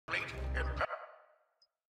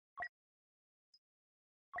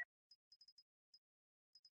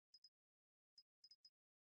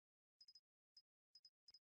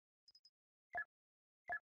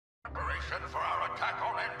preparation for our attack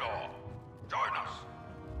on Endor. Join us.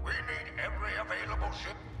 We need every available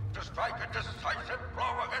ship to strike a decisive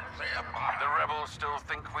blow against the Empire. The rebels still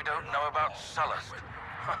think we don't know about Sullust.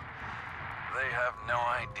 They have no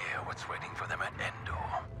idea what's waiting for them at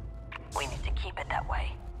Endor. We need to keep it that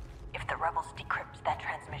way. If the rebels decrypt that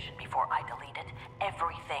transmission before I delete it,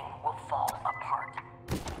 everything will fall apart.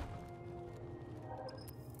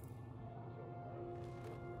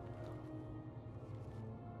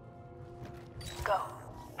 Go.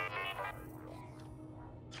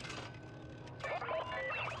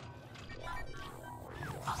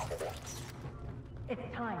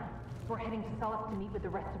 It's time. We're heading to Sullust to meet with the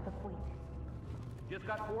rest of the fleet. Just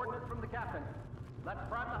got coordinates from the captain. Let's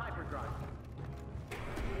prime the hyperdrive.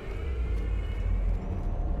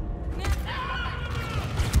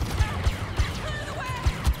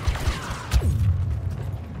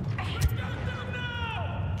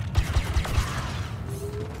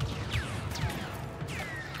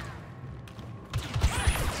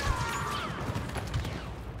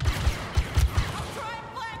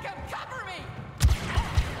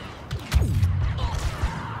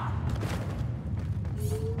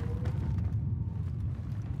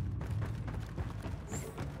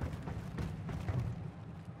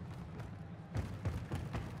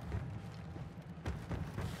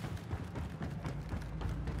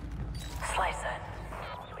 Slice it.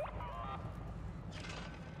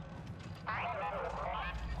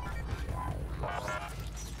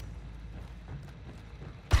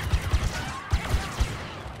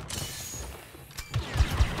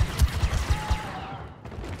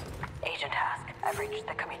 Agent Task, I've reached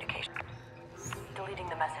the communication. Deleting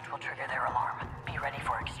the message will trigger their alarm. Be ready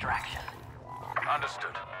for extraction.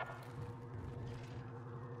 Understood.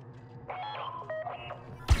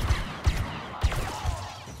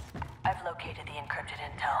 I've located the encrypted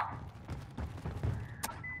intel.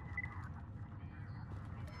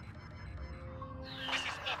 This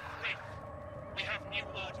is not threat. We have new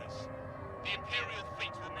orders. The Imperial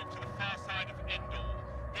fleet will move to the far side of Endor.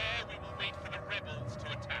 There we will wait for the rebels to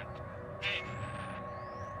attack. Then...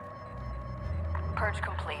 Purge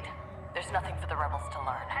complete. There's nothing for the rebels to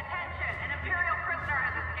learn. Attention! An Imperial prisoner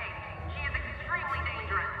has escaped. She is extremely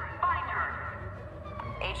dangerous. Find her!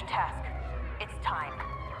 Agent Task, it's time.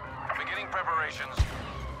 Beginning preparations.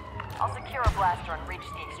 I'll secure a blaster and reach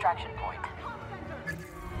the extraction point.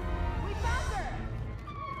 We found her!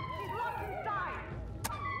 She's locked inside!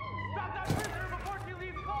 Stop that prisoner before she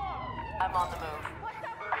leaves form! I'm on the move.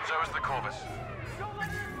 So is the Corvus. Don't let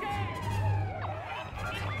her escape!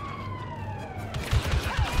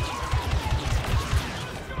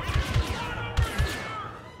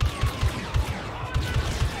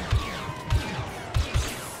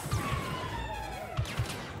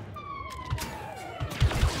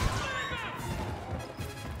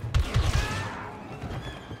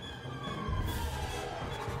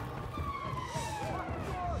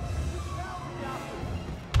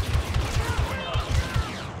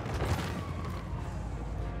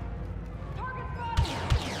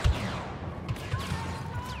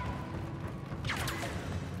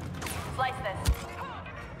 Slice this.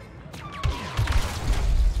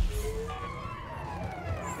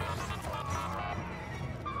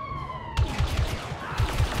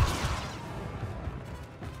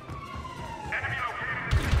 Enemy located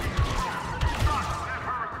in the Stop! Let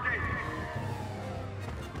her escape!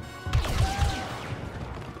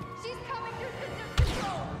 She's coming through system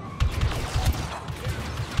control!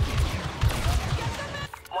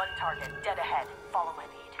 One target, dead ahead. Follow my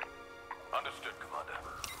lead. Understood, Commander.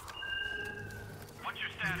 What's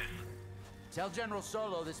your status? Tell General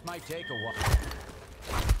Solo this might take a while.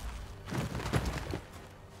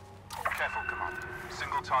 Careful, Commander.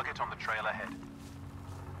 Single target on the trail ahead.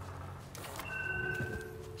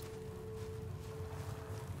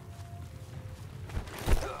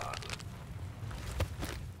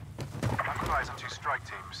 I've got eyes on two strike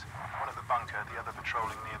teams. One at the bunker, the other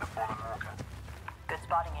patrolling near the fallen walker. Good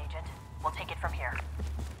spotting, Agent. We'll take it from here.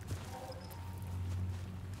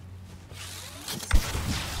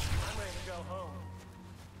 I'm ready to go home.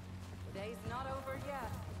 The day's not over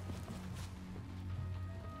yet.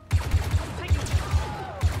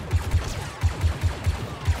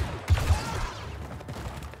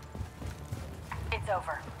 It's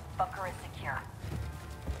over. Bunker is secure.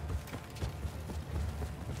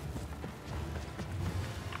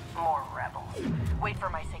 More rebels. Wait for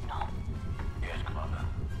my signal. Yes, Commander.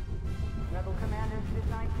 Rebel commanders, this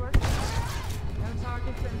night's work? No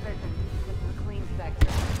targets in vision. Just a clean sector.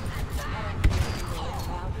 I don't think we will live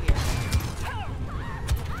out here.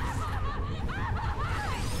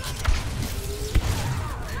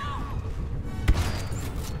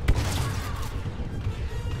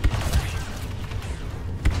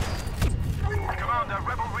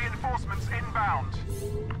 inbound.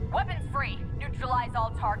 Weapons free. Neutralize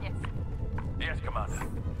all targets. Yes, Commander.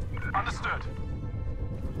 Understood.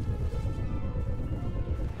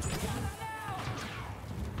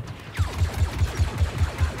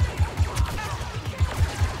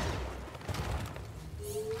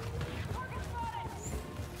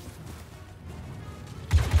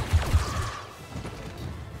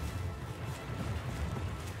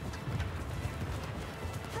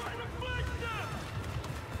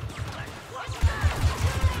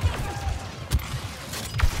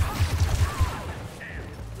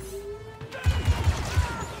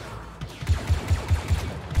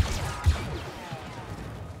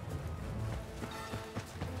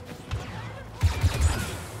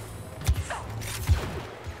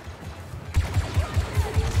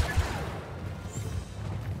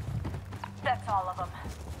 That's all of them.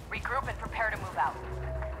 Regroup and prepare to move out.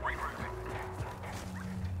 Regrouping.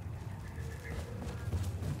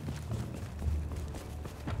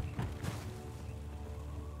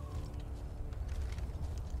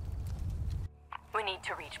 We need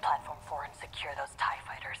to reach Platform 4 and secure those TIE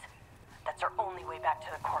fighters. That's our only way back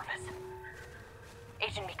to the Corvus.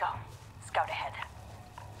 Agent Miko, scout ahead.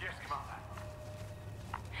 Yes, Commander.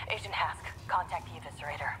 Agent Hask, contact the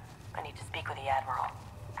Eviscerator. I need to speak with the Admiral.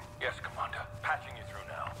 Yes, Commander. Patching you through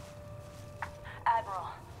now.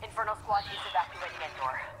 Admiral, Inferno Squad is evacuating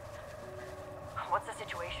Endor. What's the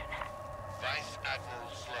situation? Vice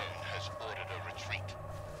Admiral Sloan has ordered a retreat.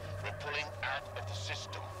 We're pulling out of the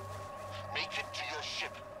system. Make it to your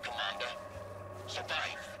ship, Commander.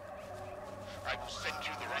 Survive. I will send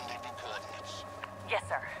you the rendezvous coordinates. Yes,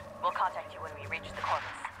 sir. We'll contact you when we reach the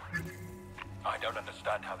Corvus. I don't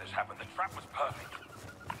understand how this happened. The trap was perfect.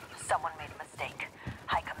 Someone made a mistake.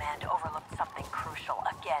 High Command overlooked something crucial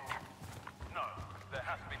again. No, there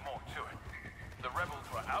has to be more to it. The rebels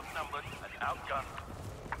were outnumbered and outgunned.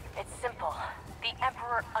 It's simple. The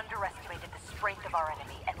Emperor underestimated the strength of our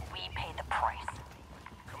enemy, and we paid the price.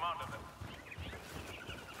 Commander,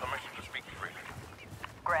 permission to speak freely.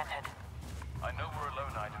 Granted. I know we're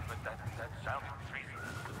alone, Iden, but that sounded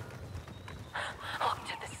treasonous. Look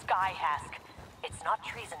to the sky, Hask. It's not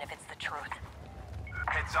treason if it's the truth.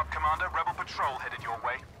 Heads up, Commander. Rebel patrol headed your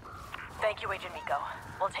way. Thank you, Agent Miko.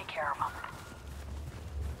 We'll take care of them.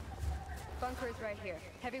 Bunker is right here.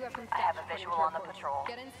 Heavy weapons. I have a visual on the patrol.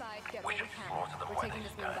 Get inside, get We what we just can. slaughtered them We're when taking they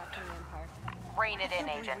this wing back stand. from the Empire. Rein it in,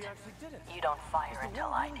 Agent. You don't fire until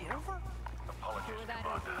I do. Apologies, Well, that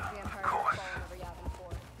Commander. is, the Empire Of course. has fallen over Yavin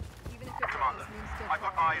 4. Even if it Commander, was, moon still I've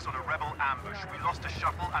got falling. eyes on a rebel ambush. We lost a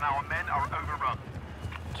shuttle and our men are overrun.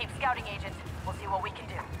 Keep scouting, Agent. We'll see what we can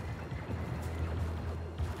do.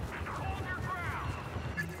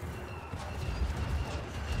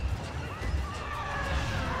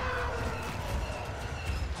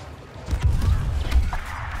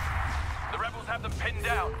 The rebels have them pinned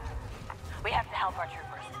down. We have to help our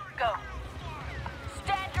troopers. Go.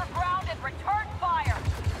 Stand your ground and return